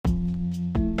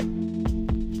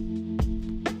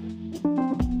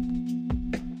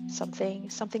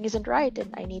something isn't right,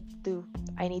 and I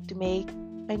need to make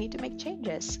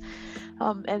changes.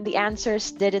 And the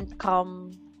answers didn't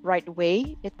come right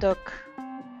away. It took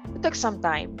some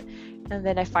time. And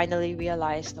then I finally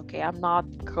realized, okay, I'm not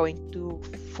going to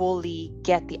fully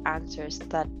get the answers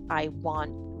that I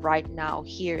want right now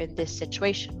here in this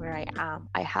situation where I am.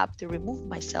 I have to remove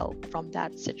myself from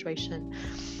that situation.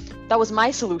 That was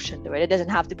my solution to it. It doesn't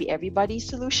have to be everybody's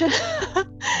solution.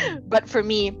 But for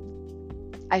me,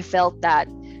 I felt that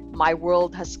my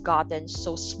world has gotten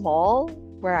so small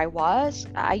where I was.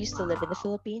 I used to live in the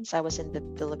Philippines. I was in the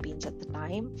Philippines at the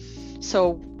time.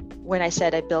 So when I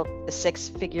said I built a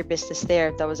 6-figure business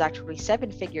there, that was actually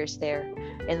 7 figures there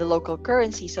in the local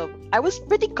currency. So I was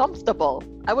pretty comfortable.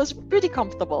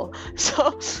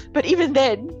 So, but even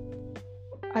then,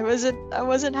 I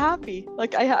wasn't happy.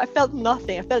 Like I felt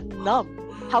nothing. I felt numb.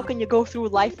 How can you go through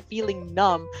life feeling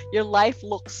numb? Your life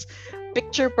looks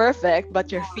picture perfect,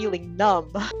 but you're feeling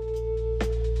numb.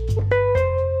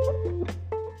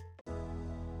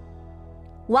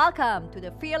 Welcome to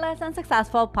the Fearless and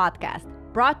Successful podcast,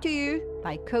 brought to you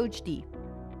by Coach D.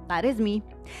 That is me,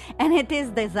 and it is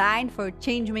designed for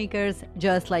changemakers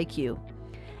just like you.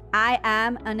 I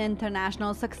am an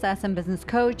international success and business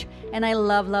coach, and I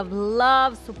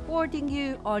love supporting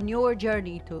you on your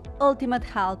journey to ultimate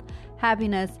health,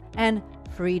 happiness, and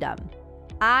freedom.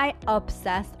 I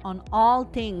obsess on all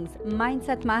things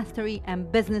mindset mastery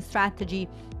and business strategy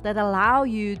that allow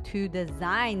you to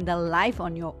design the life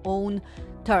on your own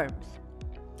terms.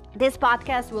 This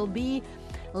podcast will be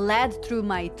led through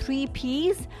my 3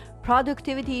 P's: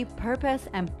 productivity, purpose,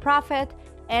 and profit.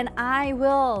 And I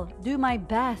will do my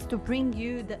best to bring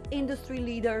you the industry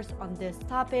leaders on these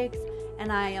topics.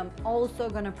 And I am also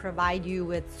going to provide you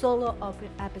with solo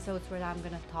episodes where I'm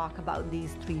going to talk about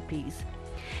these 3 P's.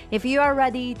 If you are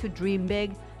ready to dream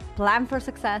big, plan for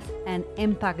success, and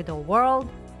impact the world,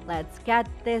 let's get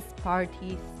this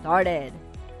party started.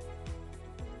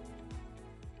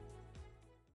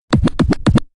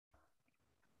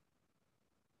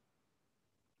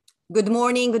 Good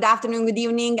morning, good afternoon, good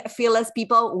evening, fearless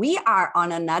people. We are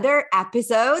on another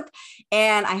episode,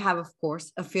 and I have, of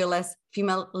course, a fearless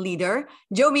female leader,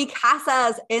 Jomie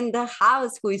Casas, in the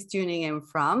house, who is tuning in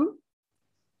from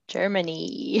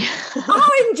Germany.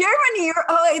 in Germany.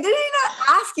 I didn't even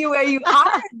ask you where you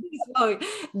are.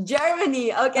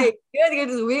 Germany. Okay,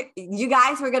 good. You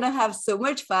guys, we're going to have so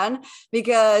much fun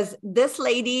because this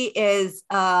lady is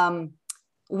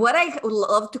what I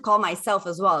love to call myself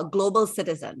as well, a global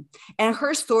citizen. And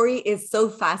her story is so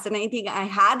fascinating. I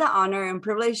had the honor and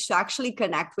privilege to actually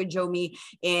connect with Jomie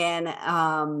in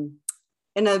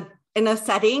a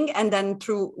setting, and then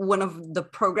through one of the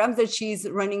programs that she's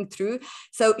running through.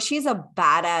 So she's a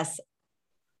badass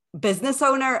business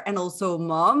owner and also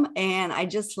mom. And I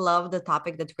just love the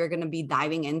topic that we're going to be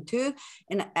diving into.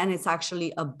 And it's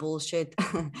actually a bullshit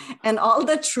and all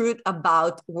the truth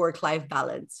about work-life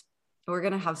balance. We're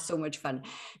going to have so much fun.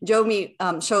 Jomie,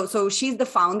 so she's the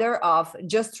founder of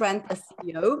Just Rent, a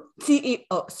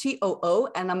COO,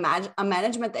 and a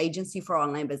management agency for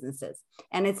online businesses.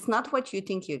 And it's not what you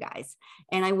think, you guys.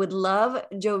 And I would love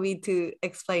Jomie to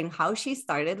explain how she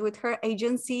started with her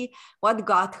agency, what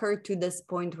got her to this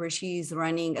point where she's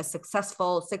running a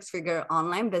successful 6-figure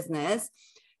online business,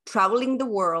 traveling the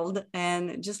world,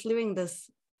 and just living this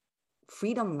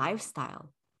freedom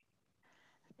lifestyle.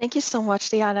 Thank you so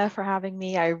much, Diana, for having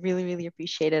me. I really, really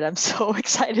appreciate it. I'm so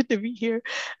excited to be here.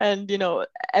 And,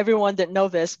 everyone didn't know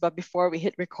this, but before we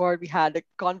hit record, we had a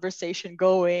conversation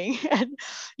going. And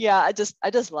yeah, I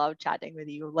just love chatting with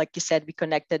you. Like you said, we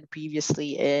connected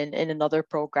previously in another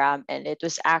program, and it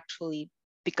was actually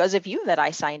because of you that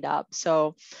I signed up.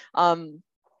 So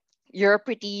you're a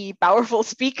pretty powerful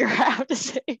speaker, I have to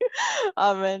say.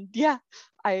 And yeah,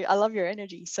 I love your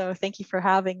energy. So thank you for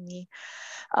having me.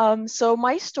 So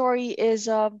my story is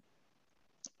a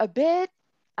bit,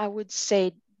 I would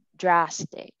say,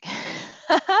 drastic.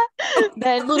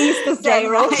 At least to say,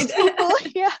 right?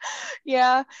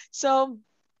 Yeah. So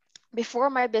before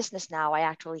my business now, I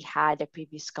actually had a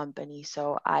previous company.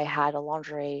 So I had a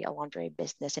lingerie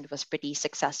business, and it was pretty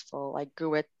successful. I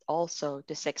grew it also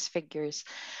to 6 figures.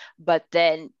 But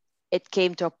then it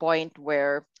came to a point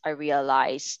where I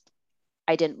realized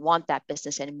I didn't want that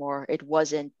business anymore. It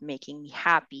wasn't making me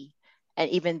happy. And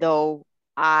even though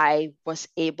I was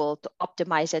able to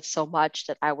optimize it so much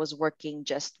that I was working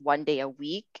just 1 day a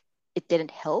week, it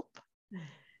didn't help.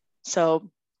 So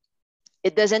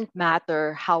it doesn't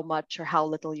matter how much or how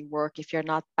little you work if you're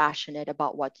not passionate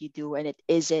about what you do and it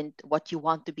isn't what you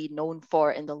want to be known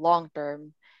for in the long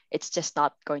term. It's just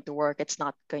not going to work. It's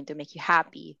not going to make you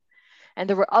happy. And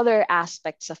there were other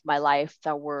aspects of my life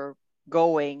that were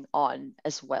going on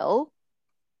as well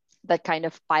that kind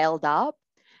of piled up.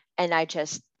 And I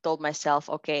just told myself,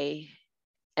 okay,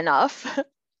 enough.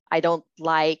 I don't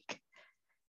like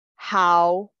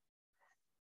how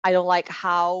I don't like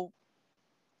how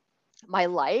my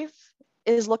life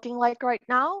is looking like right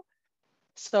now.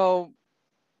 So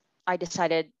I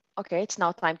decided, okay, it's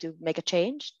now time to make a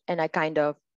change. And I kind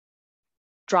of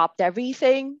dropped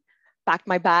everything, packed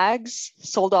my bags,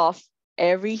 sold off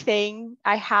everything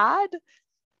I had,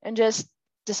 and just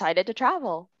decided to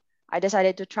travel. I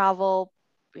decided to travel,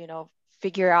 you know,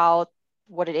 figure out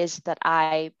what it is that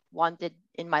I wanted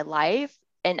in my life.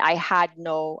 And I had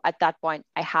no, at that point,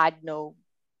 I had no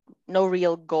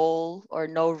real goal or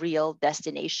no real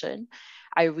destination.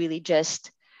 I really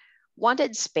just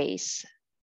wanted space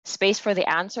for the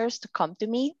answers to come to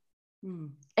me.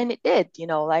 Mm. And it did,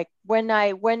 like when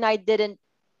I didn't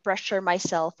pressure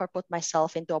myself or put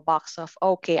myself into a box of,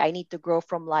 okay, I need to grow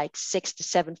from like 6 to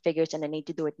 7 figures and I need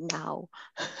to do it now.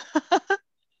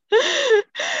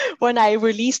 When I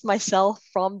released myself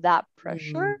from that Mm.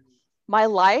 pressure, my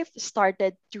life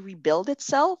started to rebuild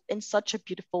itself in such a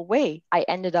beautiful way. I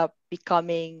ended up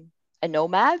becoming a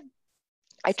nomad.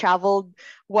 I traveled.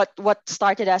 What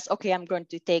started as, okay, I'm going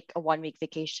to take a 1 week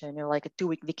vacation or like a 2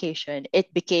 week vacation.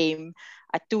 It became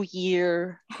a 2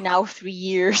 year, now 3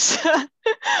 years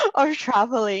of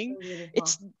traveling. Beautiful.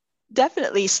 It's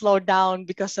definitely slowed down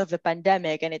because of the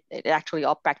pandemic, and it actually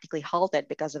all practically halted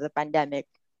because of the pandemic.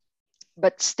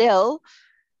 But still,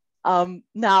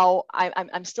 now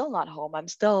I'm still not home. I'm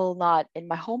still not in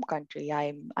my home country.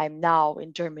 I'm now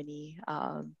in Germany.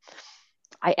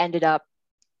 I ended up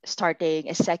starting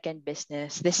a second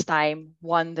business, this time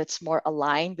one that's more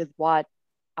aligned with what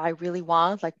I really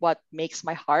want, like what makes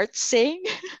my heart sing.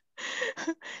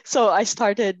 So I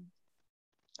started,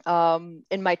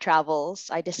 in my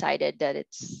travels, I decided that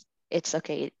it's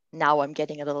okay. Now I'm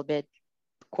getting a little bit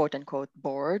quote unquote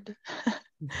bored.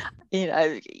 you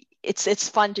know, it's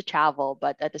fun to travel,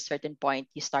 but at a certain point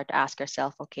you start to ask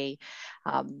yourself, okay,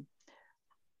 um,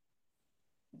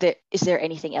 is there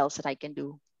anything else that I can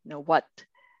do? What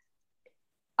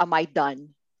am I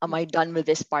done? Am I done with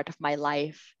this part of my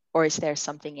life, or is there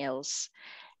something else?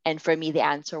 And for me, the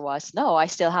answer was no. I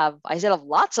still have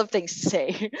lots of things to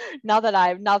say. Now that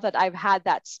I've had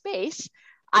that space,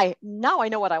 I know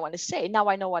what I want to say. Now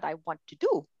I know what I want to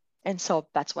do. And so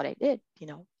that's what I did.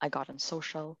 I got on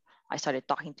social. I started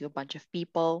talking to a bunch of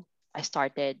people. I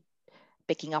started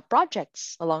picking up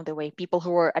projects along the way. People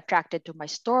who were attracted to my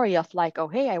story of like, oh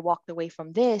hey, I walked away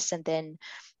from this, and then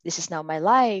this is now my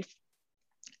life,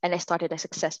 and I started a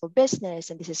successful business,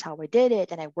 and this is how I did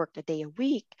it, and I worked a day a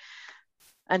week.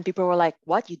 And people were like,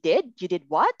 what, you did? You did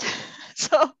what?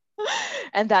 So,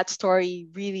 and that story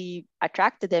really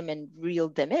attracted them and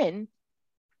reeled them in.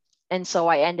 And so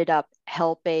I ended up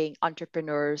helping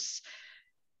entrepreneurs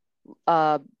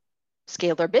uh,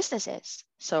 scale their businesses.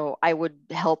 So I would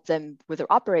help them with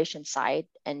their operation side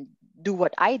and do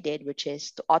what I did, which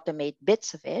is to automate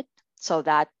bits of it so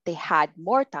that they had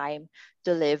more time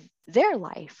to live their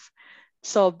life.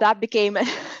 So that became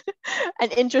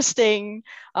an interesting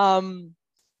um,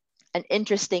 an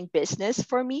interesting business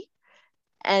for me.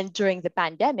 And during the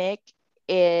pandemic,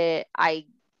 it, I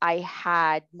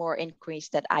had more inquiries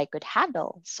that I could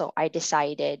handle. So I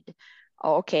decided,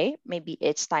 oh, okay, maybe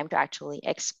it's time to actually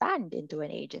expand into an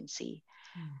agency.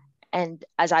 And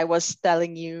as I was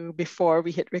telling you before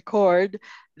we hit record,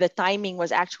 the timing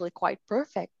was actually quite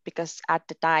perfect because at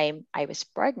the time I was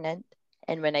pregnant.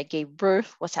 And when I gave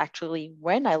birth was actually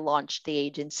when I launched the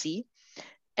agency.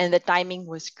 And the timing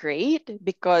was great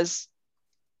because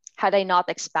had I not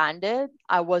expanded,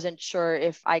 I wasn't sure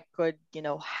if I could,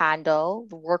 handle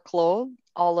the workload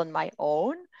all on my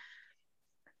own.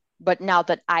 But now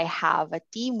that I have a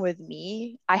team with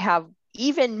me, I have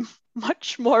even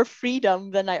much more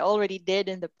freedom than I already did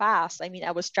in the past. I mean,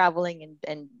 I was traveling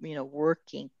and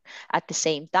working at the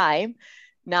same time.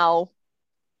 Now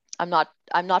I'm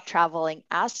not traveling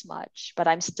as much, but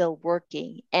I'm still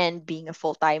working and being a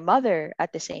full-time mother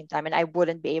at the same time. And I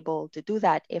wouldn't be able to do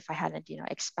that if I hadn't,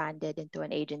 expanded into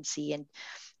an agency and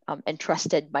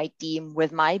trusted my team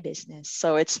with my business.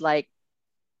 So it's like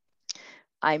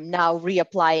I'm now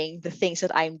reapplying the things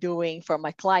that I'm doing for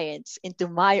my clients into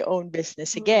my own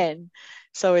business again.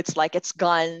 So it's like it's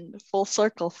gone full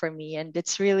circle for me. And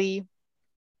it's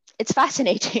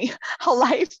fascinating how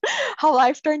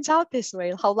life turns out this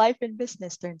way, how life in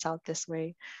business turns out this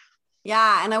way.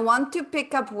 Yeah, and I want to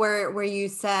pick up where you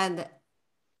said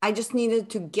I just needed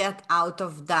to get out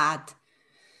of that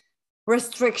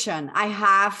restriction. I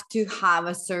have to have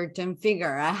a certain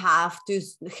figure. I have to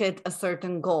hit a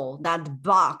certain goal, that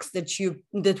box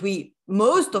that we,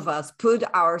 most of us, put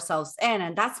ourselves in,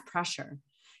 and that's pressure.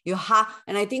 You have,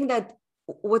 and I think that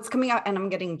what's coming out, and I'm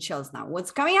getting chills now,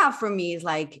 what's coming out for me is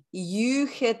like, you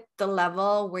hit the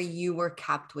level where you were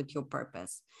capped with your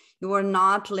purpose. You were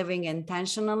not living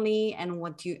intentionally, and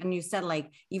you said,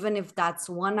 like, even if that's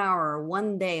 1 hour,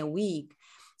 1 day a week,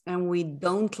 and we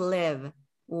don't live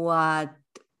what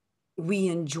we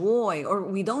enjoy, or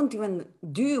we don't even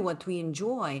do what we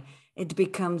enjoy, it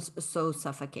becomes so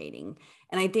suffocating.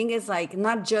 And I think it's like,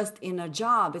 not just in a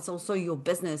job, it's also your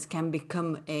business can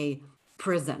become a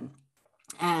prison.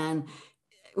 And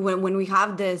when we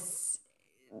have this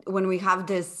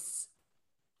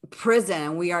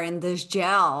prison, we are in this jail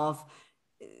of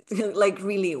like,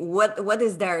 really, what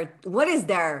is there,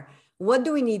 what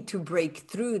do we need to break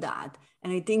through that?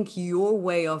 And I think your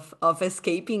way of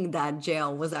escaping that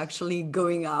jail was actually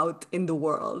going out in the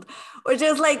world, which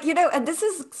is like, and this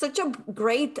is such a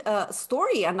great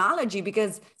story analogy,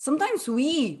 because sometimes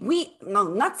no,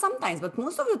 not sometimes, but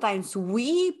most of the times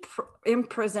we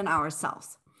imprison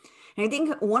ourselves. And I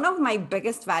think one of my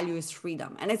biggest values is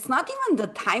freedom. And it's not even the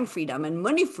time freedom and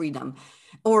money freedom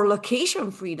or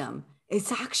location freedom.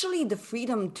 It's actually the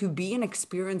freedom to be and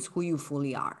experience who you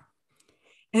fully are.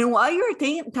 And while you're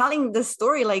telling this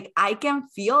story, like, I can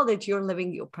feel that you're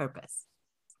living your purpose.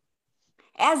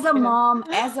 As a mom,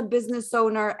 as a business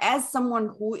owner, as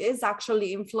someone who is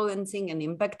actually influencing and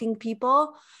impacting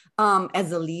people,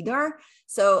 as a leader.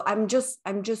 So I'm just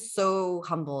so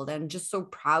humbled and just so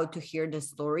proud to hear this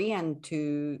story and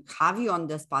to have you on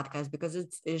this podcast, because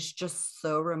it's just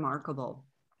so remarkable.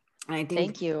 And I think,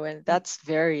 thank you. And that's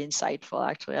very insightful,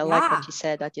 actually. I like what you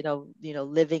said, that,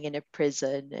 living in a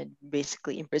prison and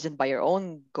basically imprisoned by your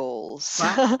own goals.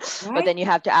 Right. But then you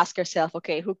have to ask yourself,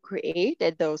 okay, who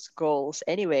created those goals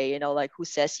anyway? Like, who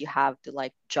says you have to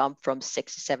like jump from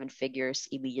 6 to 7 figures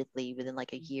immediately within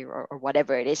like a year, or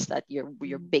whatever it is that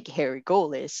your big hairy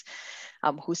goal is?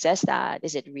 Who says that?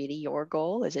 Is it really your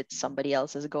goal? Is it somebody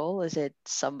else's goal? Is it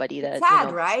somebody that,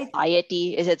 right?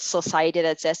 society? Is it society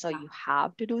that says, oh, you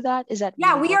have to do that? Is that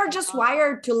really we are just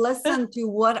wired to listen to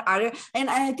what other, and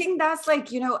I think that's like,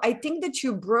 I think that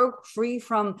you broke free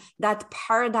from that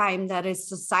paradigm that is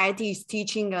society is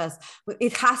teaching us.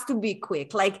 It has to be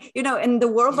quick, like, in the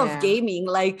world of gaming,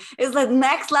 like, it's the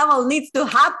next level needs to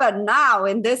happen now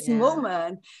in this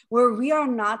moment, where we are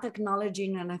not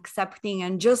acknowledging and accepting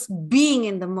and just being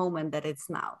in the moment that it's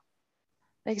now.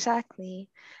 Exactly.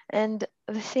 And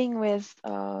the thing with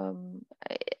I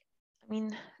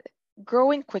mean,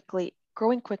 growing quickly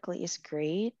is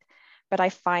great, but I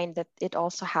find that it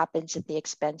also happens at the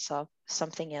expense of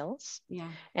something else.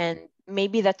 And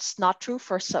maybe that's not true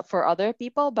for other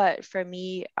people, but for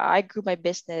me, I grew my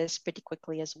business pretty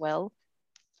quickly as well.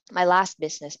 My last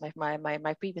business,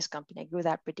 my previous company, I grew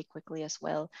that pretty quickly as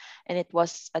well, and it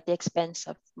was at the expense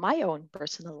of my own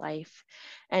personal life.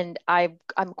 And I'm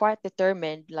quite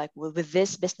determined, like with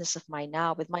this business of mine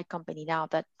now, with my company now,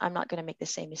 that I'm not gonna make the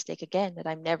same mistake again. That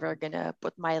I'm never gonna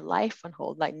put my life on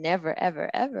hold, like never,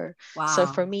 ever, ever. Wow. So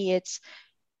for me, it's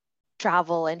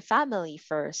travel and family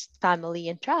first, family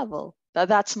and travel.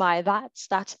 That's my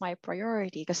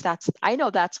priority, because I know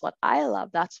that's what I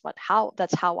love. That's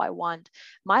how I want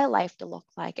my life to look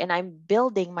like. And I'm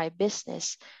building my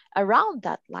business around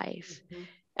that life. Mm-hmm.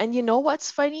 And you know what's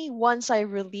funny? Once I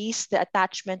release the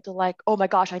attachment to like, oh my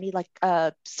gosh, I need like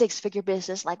a 6-figure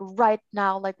business, like right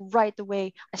now, like right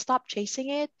away, I stopped chasing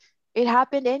it. It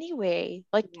happened anyway.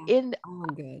 Like good.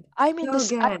 I mean,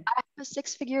 I have a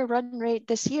 6-figure run rate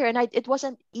this year, and it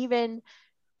wasn't even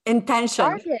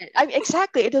intention.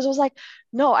 Exactly. It was like,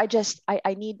 no, I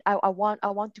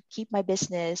want to keep my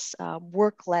business,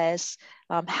 work less,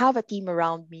 have a team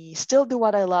around me, still do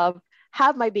what I love,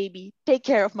 have my baby, take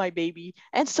care of my baby,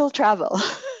 and still travel.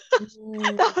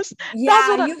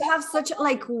 You have such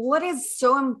like, what is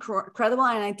so incredible,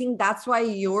 and I think that's why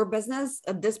your business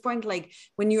at this point, like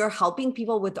when you're helping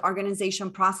people with organization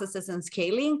processes and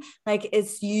scaling, like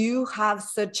it's, you have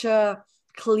such a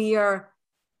clear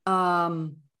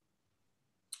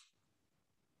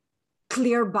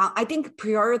I think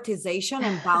prioritization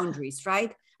and boundaries,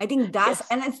 right? I think that's, yes.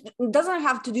 And it doesn't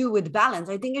have to do with balance.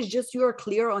 I think it's just you're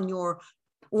clear on your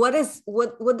what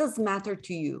does matter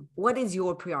to you, what is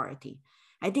your priority.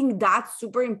 I think that's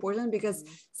super important, because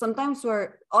sometimes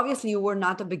we're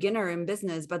not a beginner in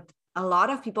business, but a lot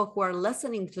of people who are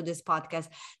listening to this podcast,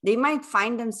 they might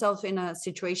find themselves in a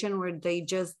situation where they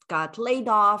just got laid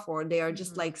off, or they are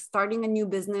just like starting a new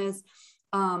business.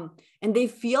 And they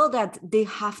feel that they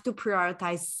have to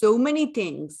prioritize so many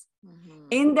things Mm-hmm.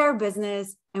 in their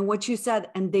business and what you said,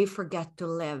 and they forget to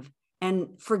live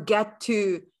and forget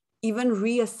to even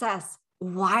reassess,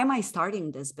 why am I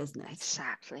starting this business?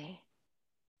 Exactly.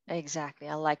 Exactly.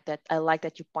 I like that. I like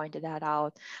that you pointed that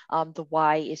out. The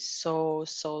why is so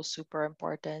super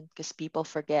important because people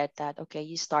forget that, okay,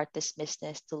 you start this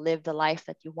business to live the life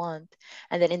that you want.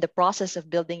 And then in the process of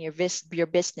building your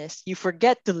business, you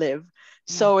forget to live.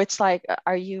 Yeah. So it's like,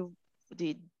 are you,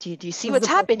 do you see What's what's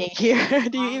the purpose? happening here?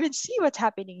 Do you Wow. even see what's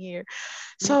happening here?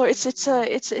 So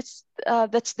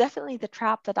Mm. that's definitely the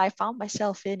trap that I found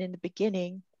myself in the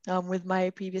beginning, with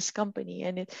my previous company.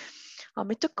 And it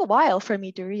took a while for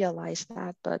me to realize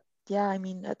that, but yeah, I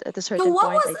mean, at a So certain what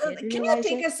point, was, I did can you realize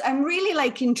take it. us, I'm really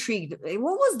like intrigued.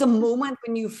 What was the moment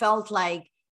when you felt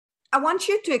like, I want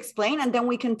you to explain, and then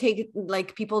we can take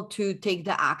like people to take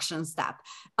the action step.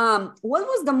 What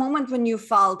was the moment when you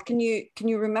felt? Can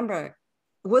you remember?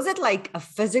 Was it like a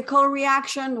physical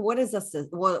reaction? What is a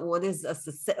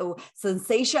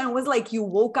sensation? Was it like you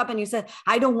woke up and you said,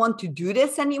 "I don't want to do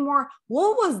this anymore"?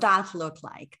 What was that look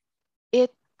like?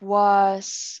 It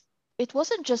was. It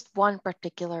wasn't just one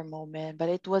particular moment, but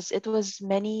it was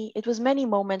many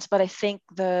moments. But I think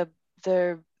the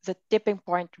tipping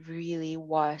point really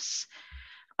was.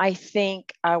 I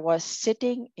think I was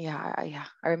sitting. Yeah,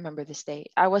 I remember this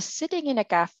day. I was sitting in a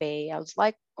cafe. I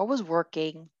was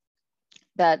working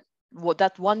that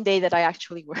one day that I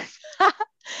actually worked.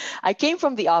 I came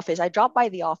from the office. I dropped by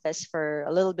the office for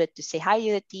a little bit to say hi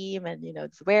to the team and the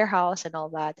warehouse and all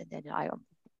that, and then I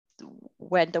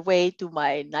went away to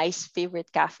my nice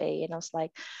favorite cafe, and I was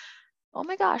like, "Oh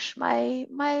my gosh, my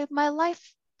life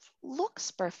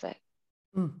looks perfect."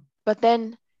 Mm. But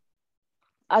then,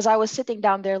 as I was sitting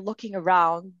down there looking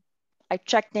around, I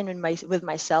checked in with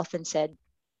myself and said,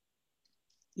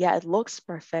 "Yeah, it looks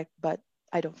perfect, but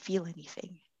I don't feel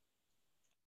anything."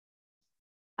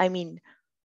 I mean,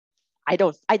 I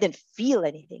didn't feel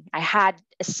anything. I had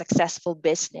a successful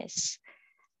business.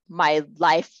 My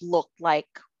life looked like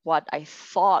what I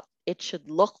thought it should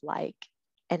look like,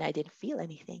 and I didn't feel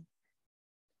anything.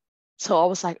 So I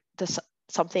was like, this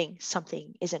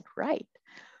something isn't right.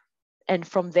 And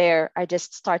from there, I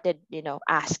just started,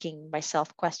 asking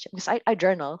myself questions. Because I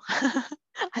journal.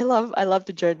 I love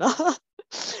to journal.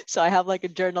 So I have like a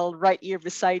journal right here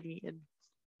beside me. And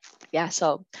yeah,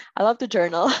 so I love to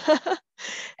journal.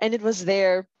 And it was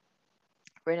there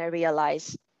when I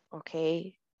realized,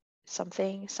 okay,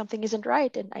 something isn't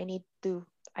right, and I need to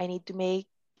make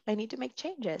I need to make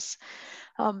changes.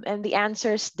 And the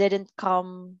answers didn't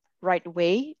come right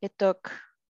away. It took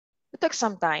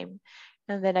some time,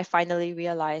 and then I finally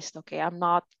realized, okay, I'm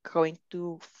not going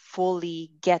to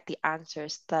fully get the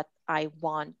answers that I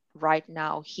want right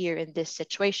now here in this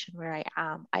situation where I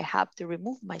am. I have to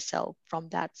remove myself from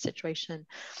that situation.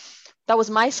 That was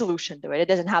my solution to it. It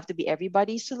doesn't have to be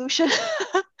everybody's solution.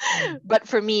 Mm. But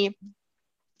for me,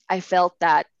 I felt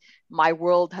that my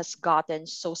world has gotten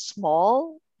so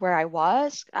small where I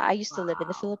was. I used to live in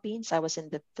the Wow. Philippines. I was in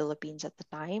the Philippines at the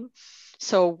time.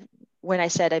 So when I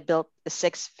said I built a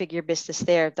six-figure business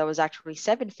there, that was actually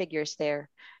seven figures there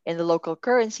in the local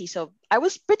currency. So I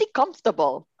was pretty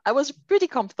comfortable. I was pretty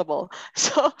comfortable.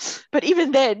 So, but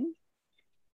even then,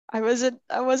 I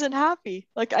wasn't happy.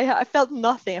 Like I felt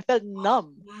nothing. I felt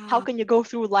numb. How Wow. can you go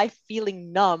through life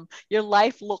feeling numb? Your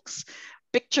life looks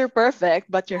picture perfect,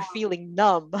 but you're feeling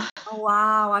numb. Oh,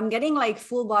 wow. I'm getting like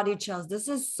full body chills. This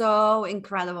is so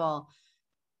incredible.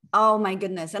 Oh my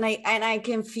goodness. And I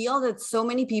can feel that so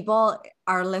many people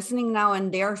are listening now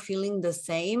and they're feeling the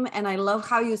same. And I love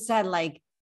how you said, like,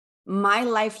 my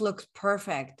life looks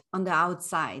perfect on the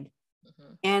outside,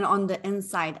 Mhm. and on the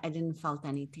inside I didn't felt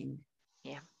anything.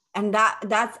 Yeah. And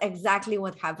that's exactly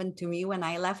what happened to me when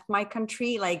I left my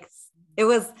country. Like, it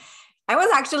was, I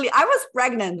was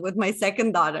pregnant with my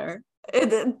second daughter.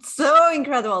 It's so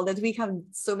incredible that we have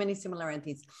so many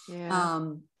similarities. Yeah.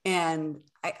 And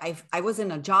I was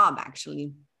in a job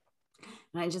actually,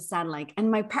 and I just said, like, and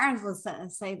my parents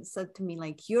said to me,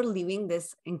 like, you're leaving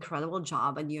this incredible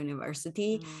job at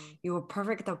university, Mm. your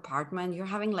perfect apartment,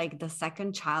 you're having like the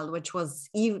second child, which was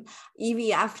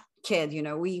EVF kid.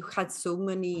 We had so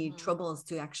many Mhm. troubles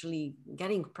to actually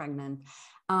getting pregnant.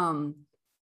 Um,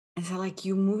 and so, like,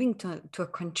 you moving to a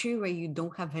country where you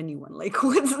don't have anyone, like,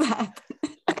 what's that?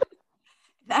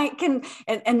 I can,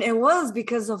 and it was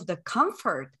because of the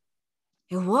comfort.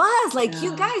 It was like,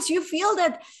 you Yeah. guys, you feel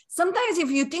that sometimes if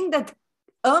you think that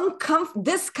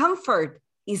discomfort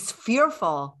is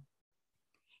fearful,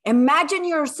 imagine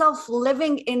yourself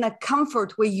living in a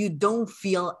comfort where you don't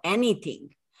feel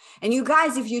anything. And you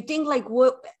guys, if you think like,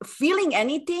 what, feeling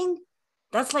anything,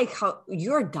 that's like how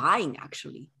you're dying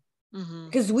actually. Mm-hmm.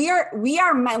 Because we are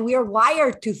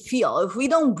wired to feel. If we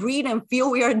don't breathe and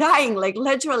feel, we are dying, like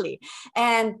literally.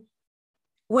 And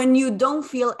when you don't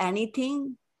feel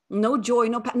anything, no joy,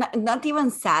 not even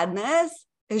sadness,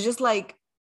 it's just like,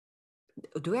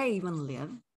 do I even live?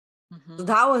 So Mm-hmm.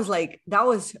 that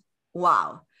was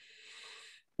wow,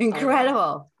 I know.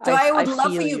 incredible. So I I would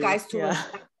love for feel you you. guys to Yeah.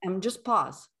 reflect and just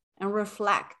pause and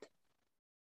reflect.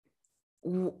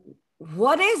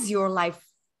 What is your life?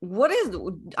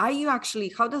 Are you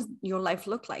actually, how does your life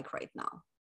look like right now?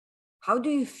 How do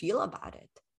you feel about it?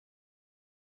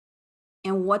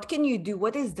 And what can you do?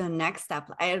 What is the next step?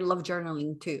 I love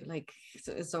journaling too. Like,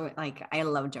 so like, I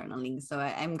love journaling. So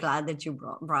I'm glad that you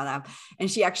brought up. And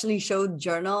she actually showed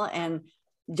journal. And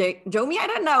Jomie, I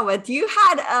don't know, but you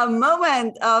had a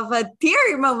moment of a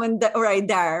teary moment right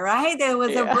there, right? It was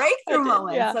a Yeah, I breakthrough did.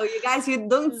 moment. Yeah. So you guys, you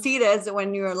don't Yeah. see this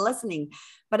when you're listening,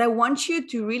 but I want you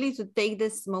to really to take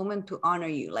this moment to honor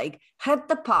you, like hit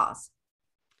the pause.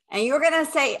 And you're going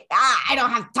to say, I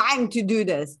don't have time to do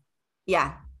this.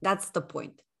 Yeah, that's the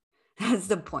point. That's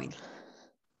the point.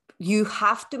 You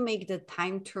have to make the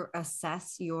time to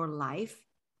assess your life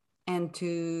and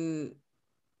to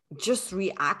just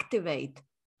reactivate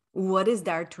what is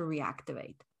there to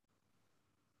reactivate.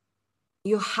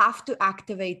 You have to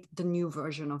activate the new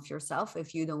version of yourself.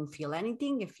 If you don't feel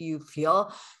anything, if you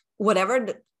feel whatever,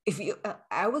 if you,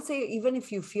 I would say, even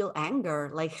if you feel anger,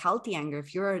 like healthy anger,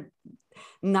 if you're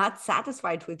not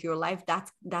satisfied with your life,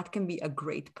 that can be a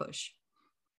great push.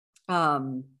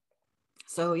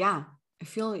 So yeah, I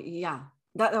feel, yeah,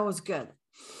 that was good.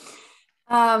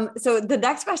 So the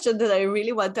next question that I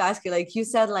really want to ask you, like you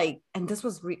said, like, and this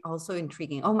was also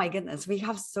intriguing. Oh my goodness, we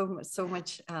have so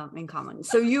much in common.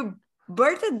 So you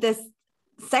birthed this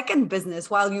second business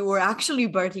while you were actually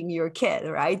birthing your kid,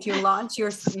 right? You launched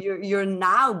your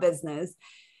now business.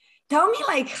 Tell me,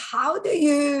 like, how do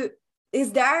you?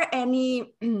 Is there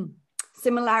any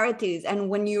similarities? And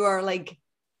when you are like,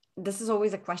 this is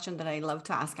always a question that I love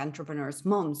to ask entrepreneurs,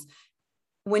 moms.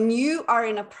 When you are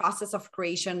in a process of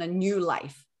creation, a new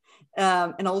life,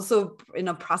 and also in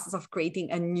a process of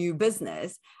creating a new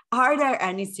business, are there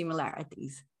any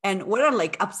similarities? And what are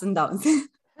like ups and downs?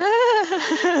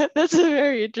 That's a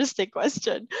very interesting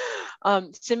question.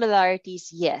 Similarities,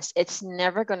 yes. It's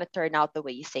never going to turn out the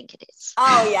way you think it is.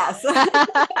 Oh, yes.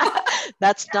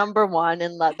 That's number one,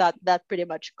 and that pretty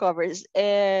much covers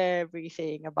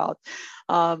everything about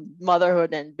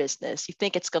motherhood and business. You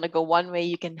think it's going to go one way,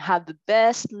 you can have the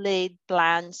best laid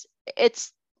plans.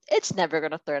 It's never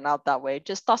going to turn out that way.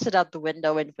 Just toss it out the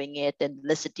window and wing it and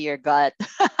listen to your gut.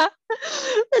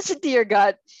 Listen to your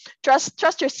gut.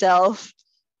 Trust yourself,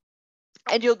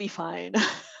 and you'll be fine.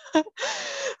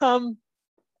 um,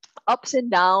 Ups and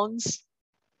downs.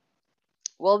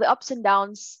 Well, the ups and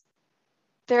downs,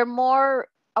 they're more.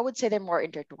 I would say they're more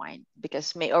intertwined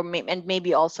because and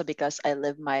maybe also because I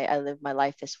live my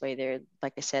life this way. There,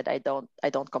 like I said, I don't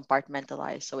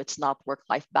compartmentalize, so it's not work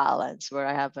life balance where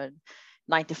I have a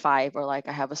 9 to 5 or like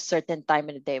I have a certain time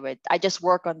in the day where I just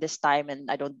work on this time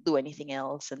and I don't do anything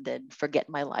else and then forget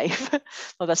my life.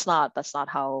 No, that's not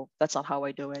how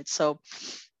I do it. So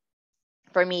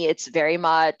for me, it's very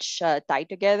much tied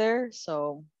together.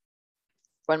 So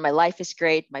when my life is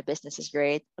great, my business is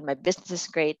great. When my business is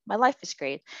great, my life is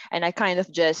great. And I kind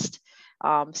of just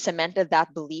cemented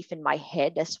that belief in my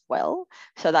head as well,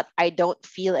 so that I don't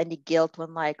feel any guilt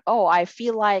when like, oh, I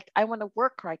feel like I want to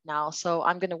work right now, so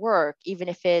I'm gonna work, even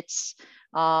if it's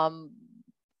um,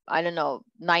 I don't know,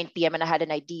 9 p.m. and I had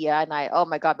an idea and oh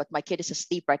my God, but my kid is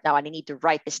asleep right now and I need to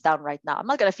write this down right now. I'm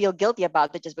not going to feel guilty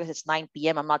about it just because it's 9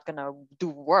 p.m. I'm not going to do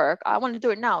work. I want to do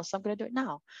it now. So I'm going to do it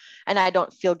now. And I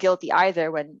don't feel guilty either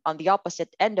when on the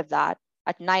opposite end of that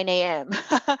at 9 a.m.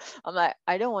 I'm like,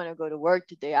 I don't want to go to work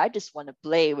today. I just want to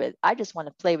play with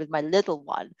my little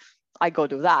one. I go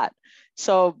do that.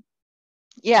 So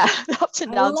yeah, the ups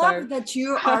and I downs love are that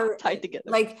you are tied together.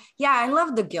 like, yeah, I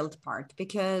love the guilt part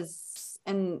because,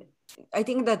 and I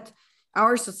think that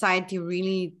our society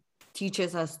really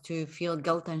teaches us to feel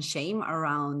guilt and shame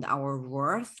around our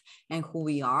worth and who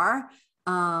we are.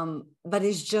 But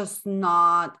it's just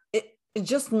not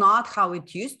how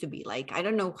it used to be. Like, I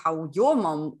don't know how your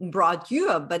mom brought you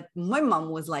up, but my mom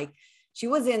was like, she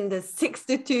was in the 6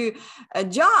 to 2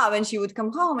 job and she would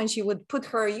come home and she would put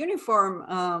her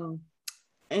uniform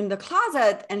in the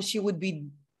closet and she would be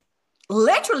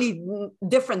literally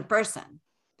different person.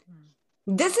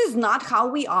 This is not how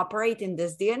we operate in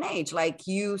this day and age. Like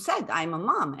you said, I'm a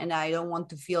mom and I don't want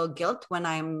to feel guilt when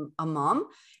I'm a mom,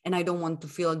 and I don't want to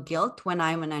feel guilt when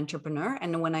I'm an entrepreneur.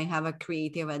 And when I have a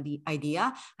creative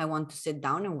idea, I want to sit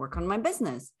down and work on my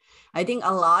business. I think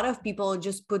a lot of people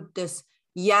just put this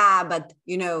yeah, but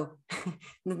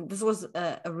this was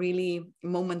a really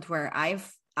moment where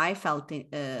I felt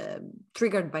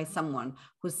triggered by someone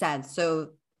who said,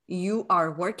 so you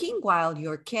are working while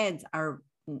your kids are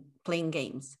playing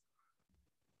games.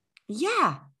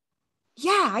 Yeah,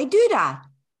 I do that,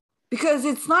 because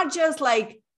it's not just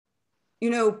like,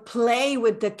 play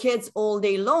with the kids all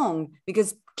day long,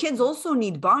 because kids also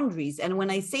need boundaries. And when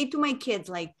I say to my kids,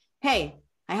 like, hey,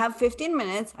 I have 15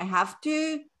 minutes, I have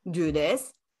to do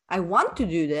this, I want to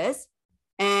do this,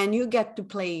 and you get to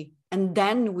play, and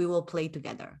then we will play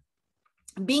together.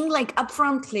 Being like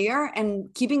upfront, clear,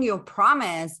 and keeping your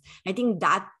promise, I think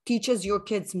that teaches your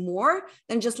kids more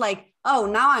than just like, oh,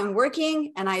 now I'm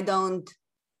working and I don't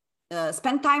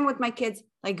spend time with my kids.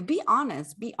 Like, be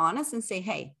honest and say,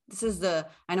 hey,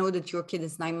 I know that your kid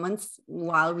is 9 months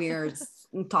while we are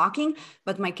talking,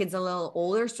 but my kid's a little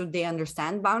older, so they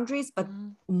understand boundaries. But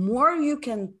more you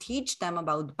can teach them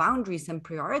about boundaries and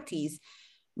priorities,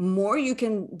 more you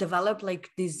can develop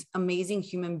like these amazing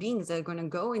human beings that are going to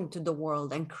go into the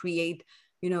world and create,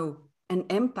 and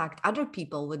impact other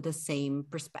people with the same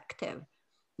perspective.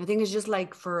 I think it's just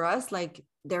like for us, like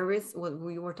there is what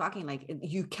we were talking, like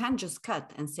you can't just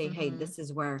cut and say, hey, this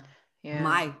is where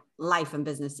my life and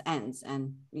business ends.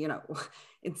 And,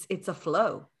 it's a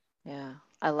flow. Yeah.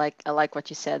 I like what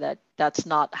you said, that that's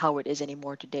not how it is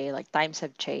anymore today. Like times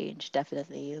have changed,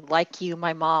 definitely. Like you,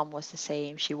 my mom was the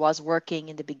same. She was working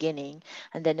in the beginning,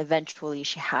 and then eventually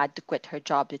she had to quit her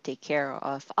job to take care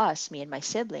of us, me and my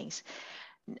siblings.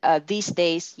 These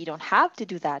days, you don't have to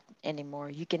do that anymore.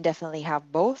 You can definitely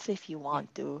have both if you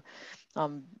want to.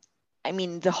 I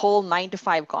mean, the whole 9 to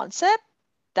 5 concept,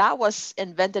 that was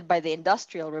invented by the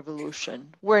Industrial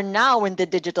Revolution. We're now in the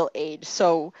digital age,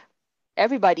 so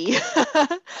everybody,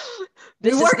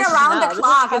 we work around the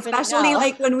clock, especially now.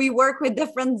 Like when we work with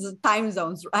different time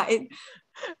zones, right?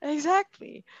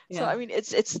 Exactly. So I mean,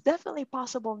 it's definitely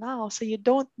possible now. So you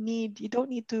don't need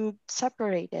to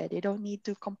separate it. You don't need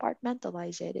to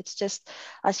compartmentalize it. It's just,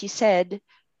 as you said,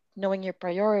 knowing your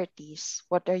priorities.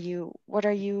 What are you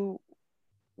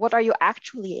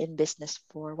actually in business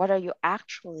for? What are you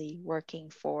actually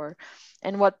working for?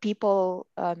 And what people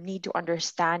need to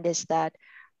understand is that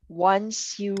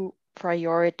once you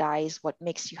prioritize what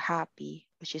makes you happy,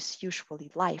 which is usually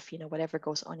life, whatever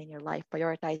goes on in your life,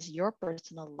 prioritize your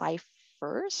personal life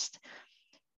first,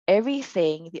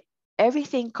 everything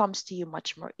everything comes to you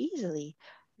much more easily.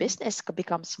 Business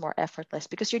becomes more effortless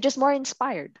because you're just more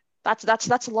inspired. That's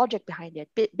the logic behind it.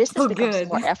 Business becomes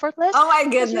more effortless. Oh my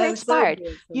because you're goodness, so inspired.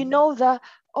 good,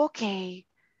 Okay,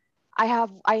 I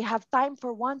have time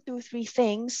for 1, 2, 3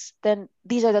 things. Then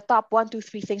these are the top 1, 2,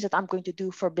 3 things that I'm going to do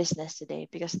for business today,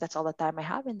 because that's all the time I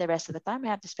have, and the rest of the time I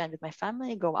have to spend with my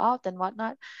family, go out and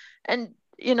whatnot. And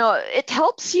it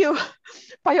helps you.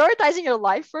 Prioritizing your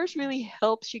life first really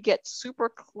helps you get super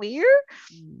clear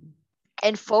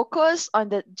and focus on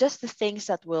the things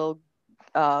that will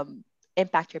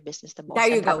impact your business the most. There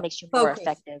you and go. That makes you Focus. more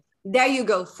effective. There you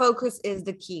go. Focus is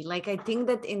the key. Like, I think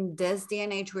that in this day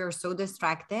and age, we are so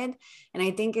distracted. And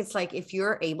I think it's like, if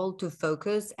you're able to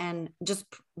focus and just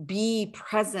be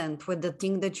present with the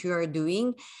thing that you are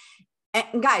doing.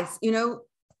 And guys,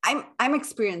 I'm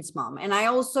experienced mom, and I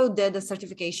also did a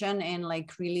certification in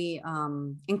like really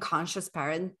in conscious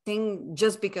parenting,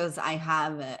 just because I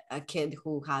have a kid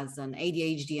who has an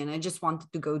ADHD, and I just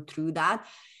wanted to go through that.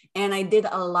 And I did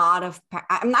a lot of,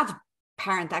 I'm not a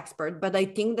parent expert, but I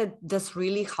think that this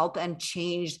really helped and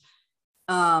changed.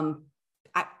 I'm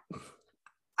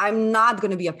not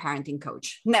going to be a parenting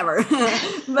coach, never.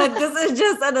 But this is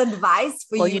just an advice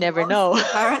for you. Well, you never know.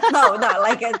 No,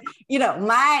 like,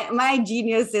 my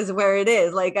genius is where it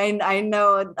is. Like, I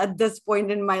know at this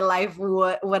point in my life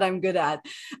what I'm good at.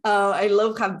 I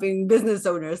love helping business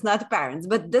owners, not parents.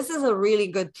 But this is a really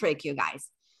good trick, you guys.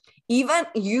 Even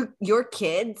your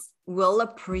kids will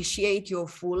appreciate your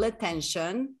full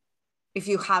attention if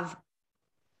you have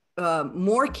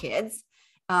more kids.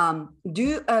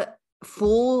 Do a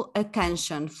full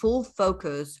attention, full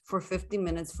focus for 50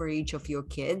 minutes for each of your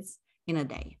kids in a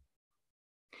day.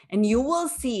 And you will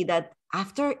see that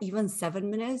after even 7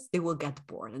 minutes, they will get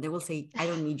bored and they will say, I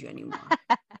don't need you anymore.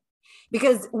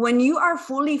 Because when you are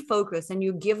fully focused and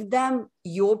you give them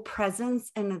your presence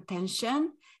and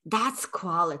attention, that's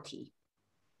quality.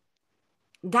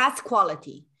 That's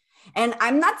quality. And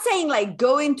I'm not saying like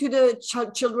go into the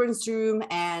children's room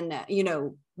and,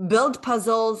 build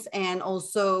puzzles and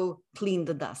also clean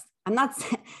the dust. I'm not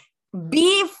saying,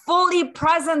 be fully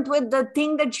present with the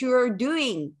thing that you're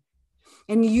doing,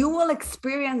 and you will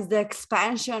experience the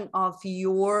expansion of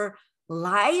your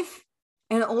life.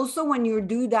 And also when you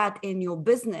do that in your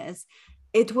business,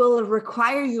 it will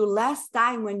require you less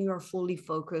time when you're fully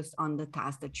focused on the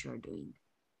task that you're doing.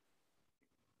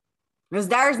 Because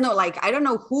there's no, like, I don't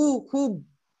know who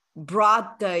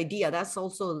brought the idea. That's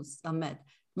also a myth.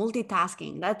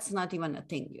 Multitasking, that's not even a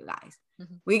thing, you guys.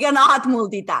 Mhm. We cannot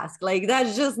multitask. Like,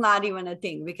 that's just not even a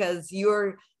thing, because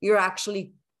you're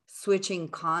actually switching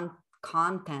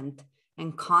content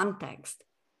and context,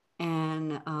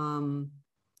 and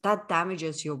that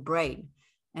damages your brain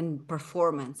and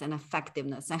performance and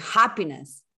effectiveness and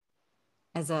happiness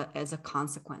as a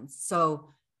consequence.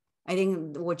 So I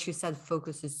think what you said,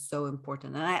 focus, is so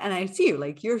important. And I see you,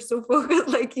 like, you're so focused,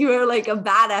 like you are like a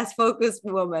badass focused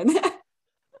woman.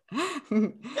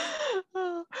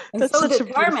 Oh, And that's so such a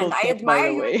beautiful determined. I quote, by admire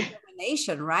the your way.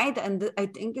 determination, right? And I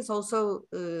think it's also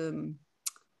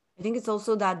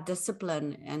that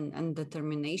discipline and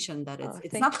determination, that Oh,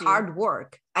 it's not thank you. hard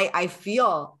work. I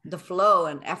feel the flow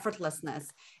and effortlessness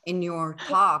in your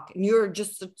talk, and you're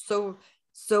just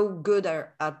so good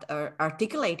at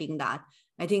articulating that.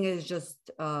 I think it's just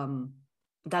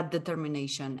that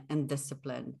determination and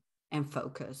discipline and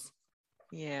focus.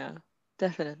 Yeah,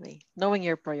 definitely. Knowing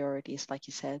your priorities, like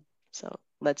you said. So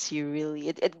lets you really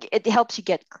it helps you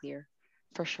get clear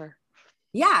for sure.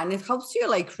 Yeah, and it helps you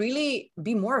like really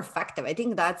be more effective. I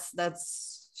think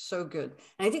that's so good.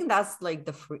 And I think that's like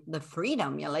the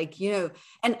freedom. Yeah, like,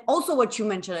 and also what you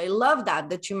mentioned, I love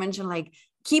that you mentioned, like,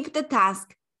 keep the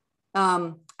task.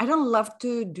 I don't love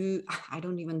to do, I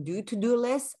don't even do to-do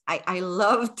lists. I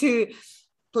love to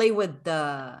play with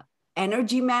the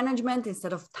energy management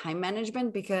instead of time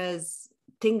management, because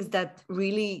things that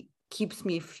really keeps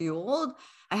me fueled,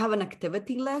 I have an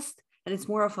activity list, and it's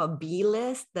more of a B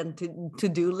list than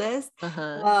to-do list.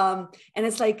 Uh-huh. And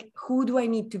it's like, who do I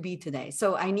need to be today?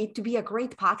 So I need to be a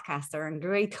great podcaster and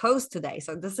great host today.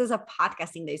 So this is a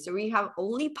podcasting day. So we have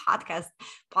only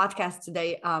podcast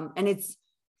today. And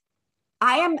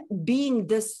I'm being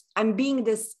this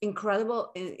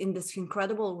incredible, in this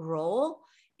incredible role.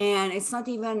 And it's not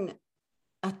even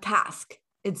a task,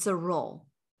 it's a role.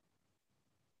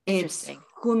 It's Interesting.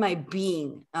 who am I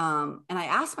being? And I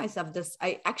asked myself this,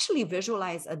 I actually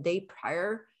visualize a day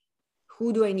prior,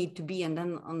 who do I need to be? And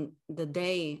then on the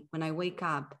day when I wake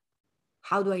up,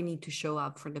 how do I need to show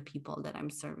up for the people that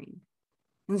I'm serving?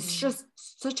 And it's Mm. just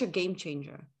such a game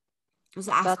changer. Just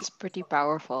That's asking. pretty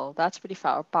powerful. That's pretty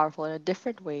powerful in a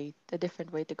different way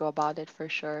to go about it for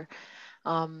sure.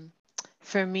 Um,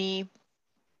 for me,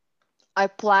 I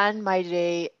plan my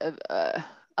day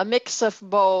a mix of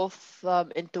both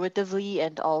intuitively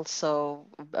and also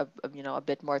a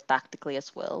bit more tactically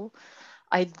as well.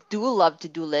 I do love to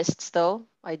do lists though.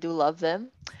 I do love them,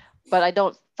 but I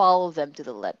don't follow them to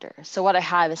the letter. So what I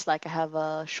have is like I have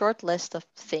a short list of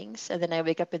things, and then I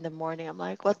wake up in the morning. I'm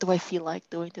like, what do I feel like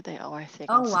doing today? Oh, I think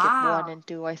I'll Oh, skip one wow. and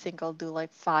two. I think I'll do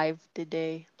like five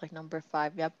today, like number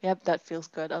five. Yep, yep, that feels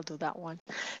good. I'll do that one.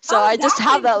 So Oh, I just that's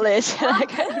have that list, and I oh,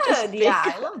 kind of just good. Yeah,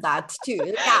 pick. I love that too.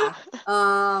 Yeah.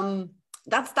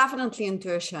 That's definitely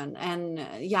intuition. And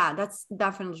yeah, that's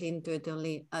definitely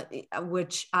intuitively,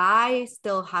 which I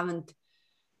still haven't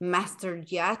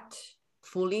mastered yet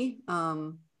fully.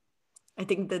 I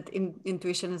think that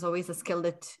intuition is always a skill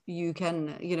that you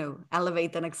can,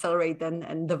 elevate and accelerate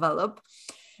and develop.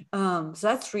 So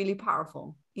that's really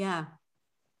powerful. Yeah.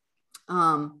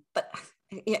 But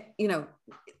yeah,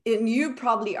 and you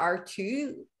probably are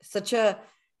too, such a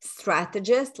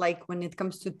strategist, like when it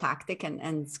comes to tactic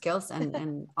and skills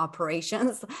and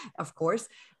operations, of course.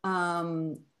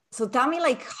 So tell me,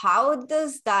 like, how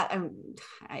does that,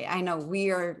 I know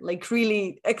we are like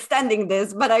really extending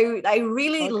this, but I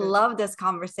really All good. love this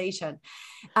conversation.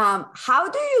 How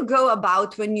do you go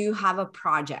about when you have a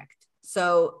project?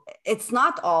 So it's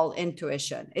not all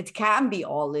intuition. It can be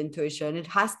all intuition. It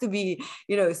has to be,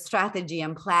 strategy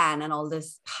and plan and all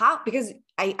this. How? Because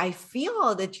I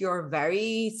feel that you're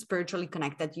very spiritually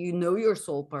connected. You know your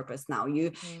soul purpose now.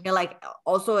 Mm. You're like,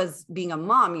 also as being a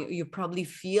mom, you probably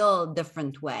feel a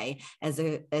different way as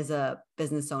a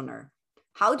business owner.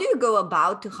 How do you go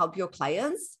about to help your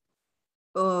clients?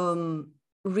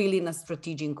 Really in a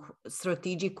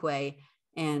strategic way,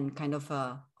 and kind of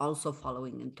also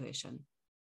following intuition.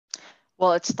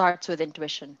 Well, it starts with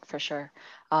intuition for sure.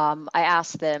 I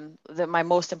ask them my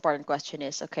most important question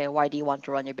is, okay, why do you want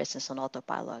to run your business on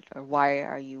autopilot? Or why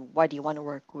do you want to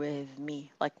work with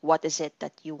me? Like, what is it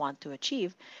that you want to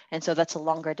achieve? And so that's a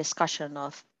longer discussion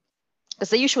of,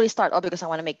 because they usually start, oh, because I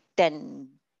want to make 10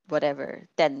 whatever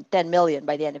 10 million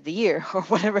by the end of the year, or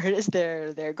whatever it is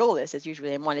their goal is. It's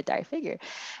usually a monetary figure.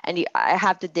 And I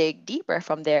have to dig deeper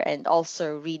from there, and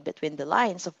also read between the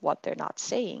lines of what they're not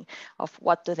saying, of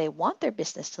what do they want their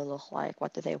business to look like,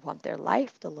 what do they want their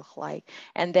life to look like.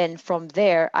 And then from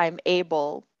there, I'm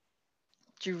able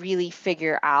to really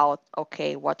figure out,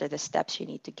 okay, what are the steps you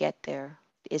need to get there.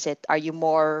 Are you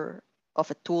more of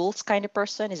a tools kind of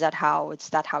person? Is that how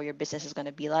your business is going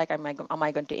to be like? Am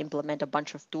I going to implement a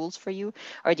bunch of tools for you,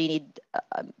 or do you need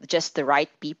just the right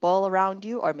people around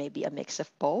you, or maybe a mix of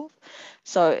both?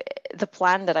 So the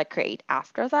plan that I create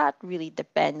after that really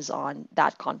depends on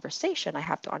that conversation. I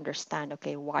have to understand,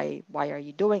 okay, why are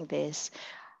you doing this?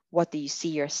 What do you see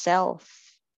yourself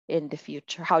in the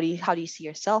future? How do you see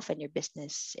yourself and your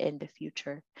business in the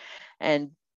future?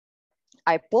 And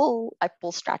I pull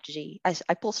strategy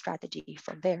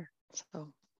from there.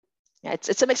 So yeah,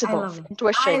 it's a mix of I both love it. I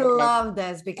intuition and love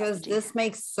this because strategy. this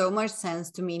makes so much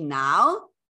sense to me now.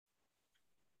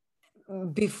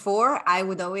 Before, I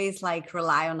would always like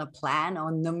rely on a plan,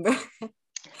 on number.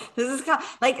 This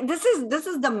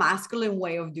is the masculine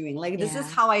way of doing. Like, this is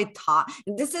Yeah. how I taught.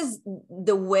 This is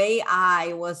the way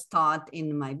I was taught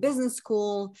in my business